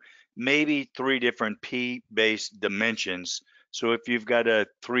 2, maybe 3 different P-based dimensions. So if you've got a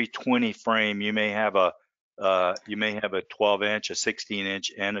 320 frame, you may have a 12-inch, a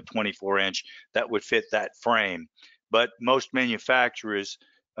 16-inch, and a 24-inch that would fit that frame. But most manufacturers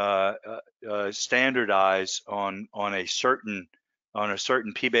standardize on a certain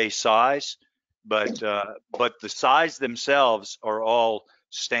P-base size, but the size themselves are all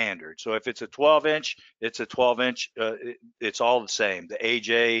standard. So if it's a 12-inch, it's a 12-inch. It's all the same. The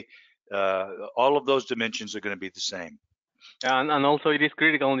AJ, all of those dimensions are going to be the same. And also, it is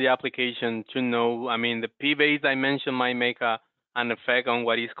critical in the application to know. I mean, the P-base dimension might make an effect on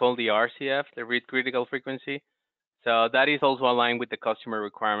what is called the RCF, the read critical frequency. So that is also aligned with the customer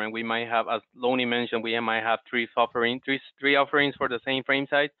requirement. We might have, as Loney mentioned, we might have three offerings for the same frame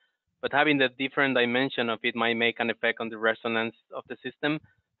size, but having the different dimension of it might make an effect on the resonance of the system.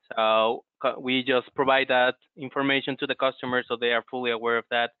 So we just provide that information to the customer so they are fully aware of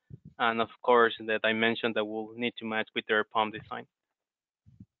that. And of course, the dimension that will need to match with their pump design.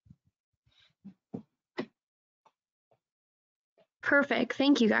 Perfect,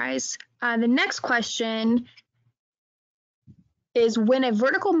 thank you guys. The next question is, when a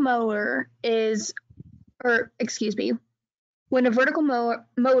vertical motor with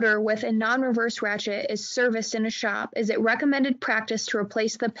a non-reverse ratchet is serviced in a shop, is it recommended practice to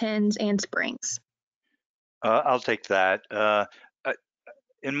replace the pins and springs? I'll take that.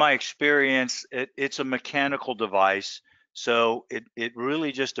 In my experience, it's a mechanical device, so it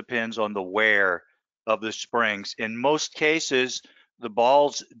really just depends on the wear of the springs. In most cases, the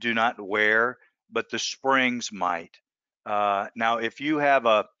balls do not wear, but the springs might. Now, if you have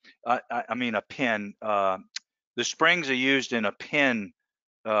a pin, the springs are used in a pin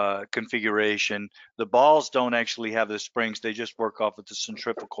configuration. The balls don't actually have the springs, they just work off of the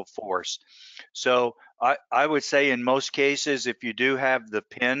centrifugal force. So I would say in most cases, if you do have the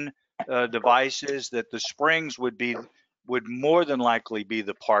pin devices, that the springs would more than likely be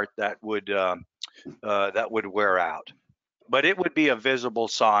the part that would wear out. But it would be a visible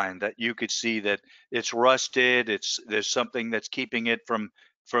sign that you could see that it's rusted. There's something that's keeping it from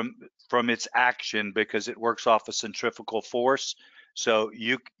its action because it works off a centrifugal force. So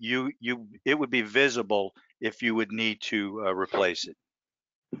it would be visible if you would need to replace it.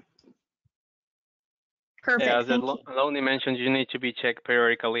 Perfect. Yeah, as Thank you. Loney mentioned, you need to be checked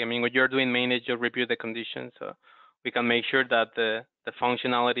periodically. I mean, when you're doing maintenance, you review the conditions so we can make sure that the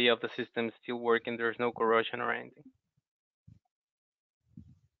functionality of the system is still working. There's no corrosion or anything.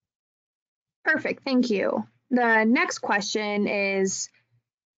 Perfect. Thank you. The next question is,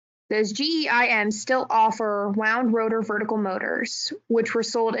 does GEIM still offer wound rotor vertical motors, which were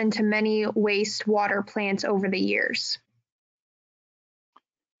sold into many wastewater plants over the years?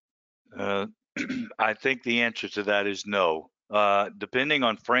 I think the answer to that is no. Depending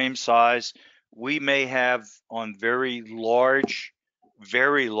on frame size, we may have on very large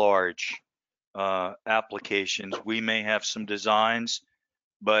applications, we may have some designs,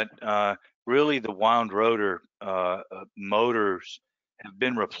 but really the wound rotor motors have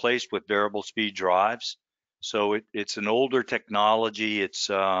been replaced with variable speed drives. So it's an older technology. It's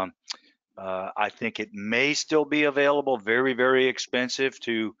I think it may still be available, very, very expensive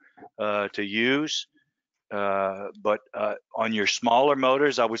to use. But on your smaller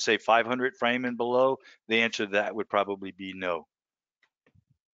motors, I would say 500 frame and below, the answer to that would probably be no.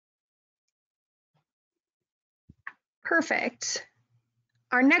 Perfect.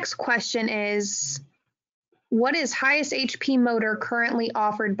 Our next question is, what is highest HP motor currently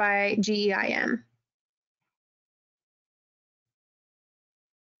offered by GEIM?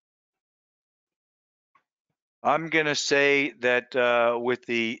 I'm going to say that with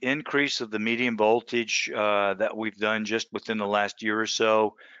the increase of the medium voltage that we've done just within the last year or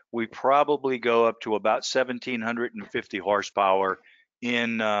so, we probably go up to about 1,750 horsepower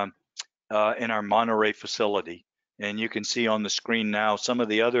in our Monterey facility. And you can see on the screen now some of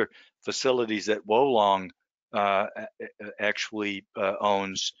the other facilities that Wolong actually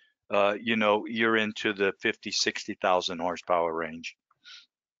owns. You know, you're into the 50, 60,000 horsepower range.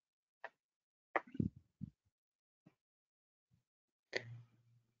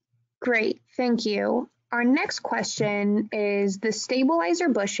 Great, thank you. Our next question is the stabilizer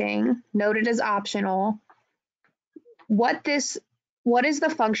bushing, noted as optional. What is the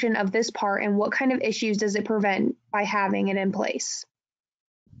function of this part and what kind of issues does it prevent by having it in place?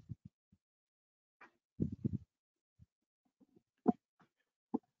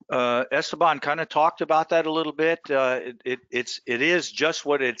 Esteban kind of talked about that a little bit. It is just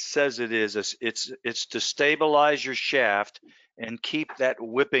what it says it is. It's to stabilize your shaft and keep that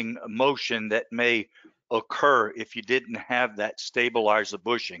whipping motion that may occur if you didn't have that stabilizer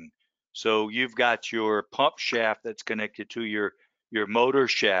bushing. So you've got your pump shaft that's connected to your motor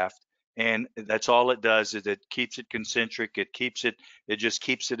shaft, and that's all it does is it keeps it concentric. It just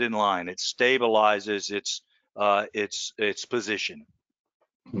keeps it in line. It stabilizes its position.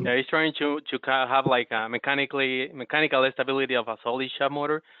 Yeah, he's trying to have like a mechanical stability of a solid shaft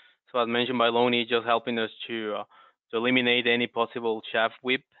motor. So as mentioned by Loney, just helping us to eliminate any possible shaft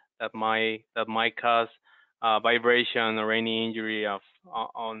whip that might cause vibration or any injury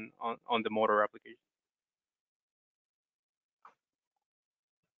on the motor application.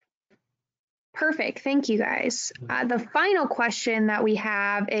 Perfect, thank you guys. The final question that we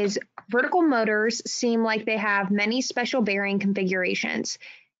have is, vertical motors seem like they have many special bearing configurations.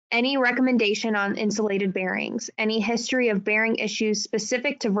 Any recommendation on insulated bearings? Any history of bearing issues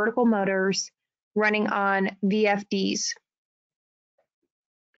specific to vertical motors running on VFDs?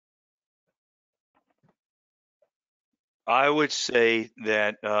 I would say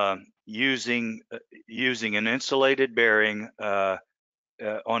that using an insulated bearing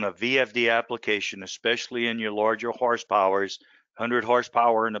on a VFD application, especially in your larger horsepowers, 100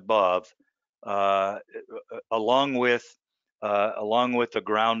 horsepower and above, along with a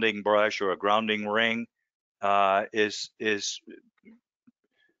grounding brush or a grounding ring, is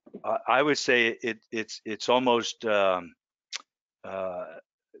I would say it's almost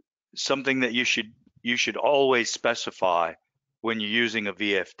something that you should always specify when you're using a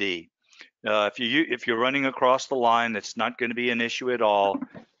VFD. If you're running across the line, that's not going to be an issue at all.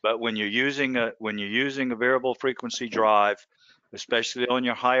 But when you're using a variable frequency drive, especially on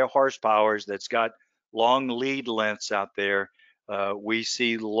your higher horsepowers, that's got long lead lengths out there, we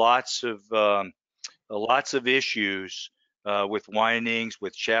see lots of issues with windings,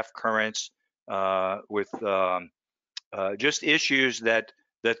 with shaft currents, with just issues that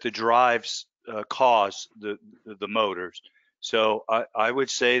the drives cause the motors. So I would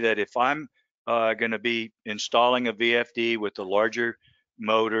say that if I'm going to be installing a VFD with a larger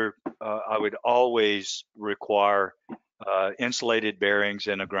motor, I would always require insulated bearings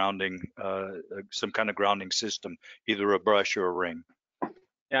and a grounding, some kind of grounding system, either a brush or a ring.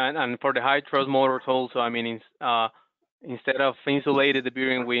 Yeah, and for the high thrust motors also, I mean, instead of insulated the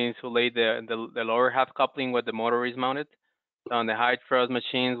bearing, we insulate the lower half coupling where the motor is mounted. So on the high thrust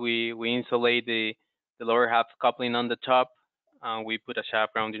machines, we insulate the the lower half coupling on the top, we put a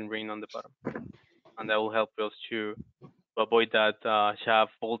shaft grounding ring on the bottom, and that will help us to avoid that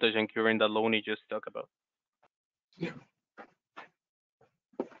shaft voltage and current that Loney just talked about.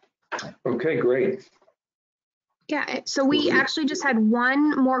 Okay, great. Yeah, so we actually just had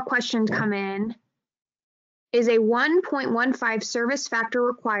one more question come in. Is a 1.15 service factor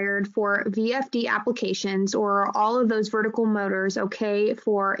required for VFD applications, or are all of those vertical motors okay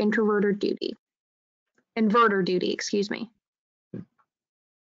for inverter duty, excuse me?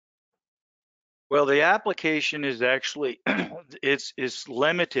 Well, the application is actually, it's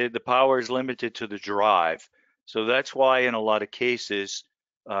limited, the power is limited to the drive. So that's why in a lot of cases,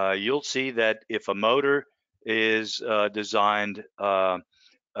 you'll see that if a motor is designed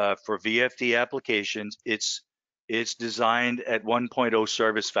for VFD applications, it's designed at 1.0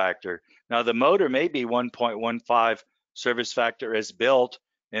 service factor. Now the motor may be 1.15 service factor as built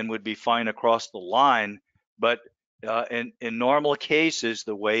and would be fine across the line, but in normal cases,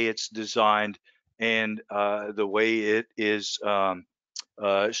 the way it's designed and the way it is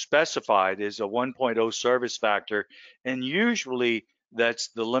specified is a 1.0 service factor, and usually that's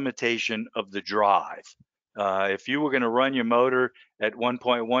the limitation of the drive. If you were going to run your motor at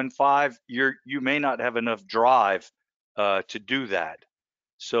 1.15, you may not have enough drive to do that.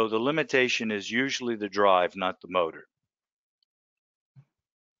 So the limitation is usually the drive, not the motor.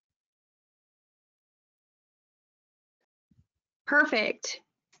 Perfect.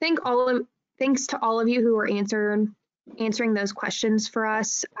 Thanks to all of you who are answering those questions for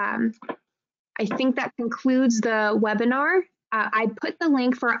us. I think that concludes the webinar. I put the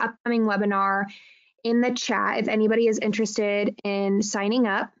link for our upcoming webinar in the chat if anybody is interested in signing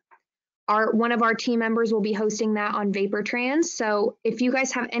up. One of our team members will be hosting that on VaporTrans. So if you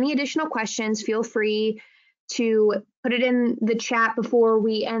guys have any additional questions, feel free to put it in the chat before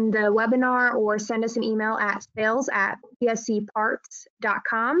we end the webinar, or send us an email at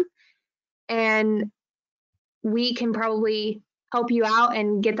sales@pscparts.com, and we can probably help you out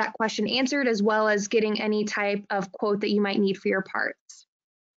and get that question answered, as well as getting any type of quote that you might need for your parts.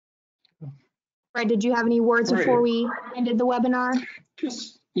 Fred, did you have any words before we ended the webinar?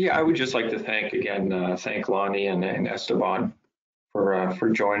 Yeah, I would just like to thank Loney and Esteban for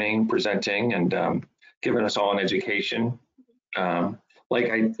joining, presenting, and giving us all an education. Like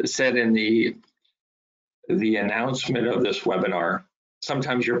I said in the announcement of this webinar,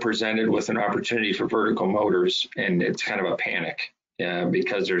 sometimes you're presented with an opportunity for vertical motors, and it's kind of a panic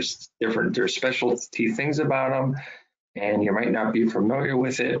because there's specialty things about them, and you might not be familiar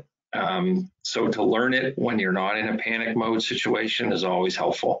with it. So to learn it when you're not in a panic mode situation is always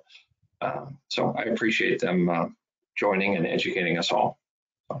helpful. So I appreciate them joining and educating us all.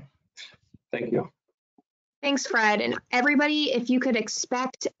 So, thank you. Thanks, Fred. And everybody, if you could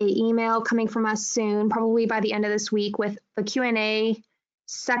expect an email coming from us soon, probably by the end of this week, with the Q&A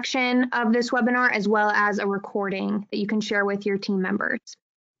section of this webinar, as well as a recording that you can share with your team members.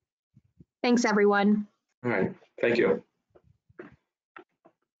 Thanks, everyone. All right. Thank you.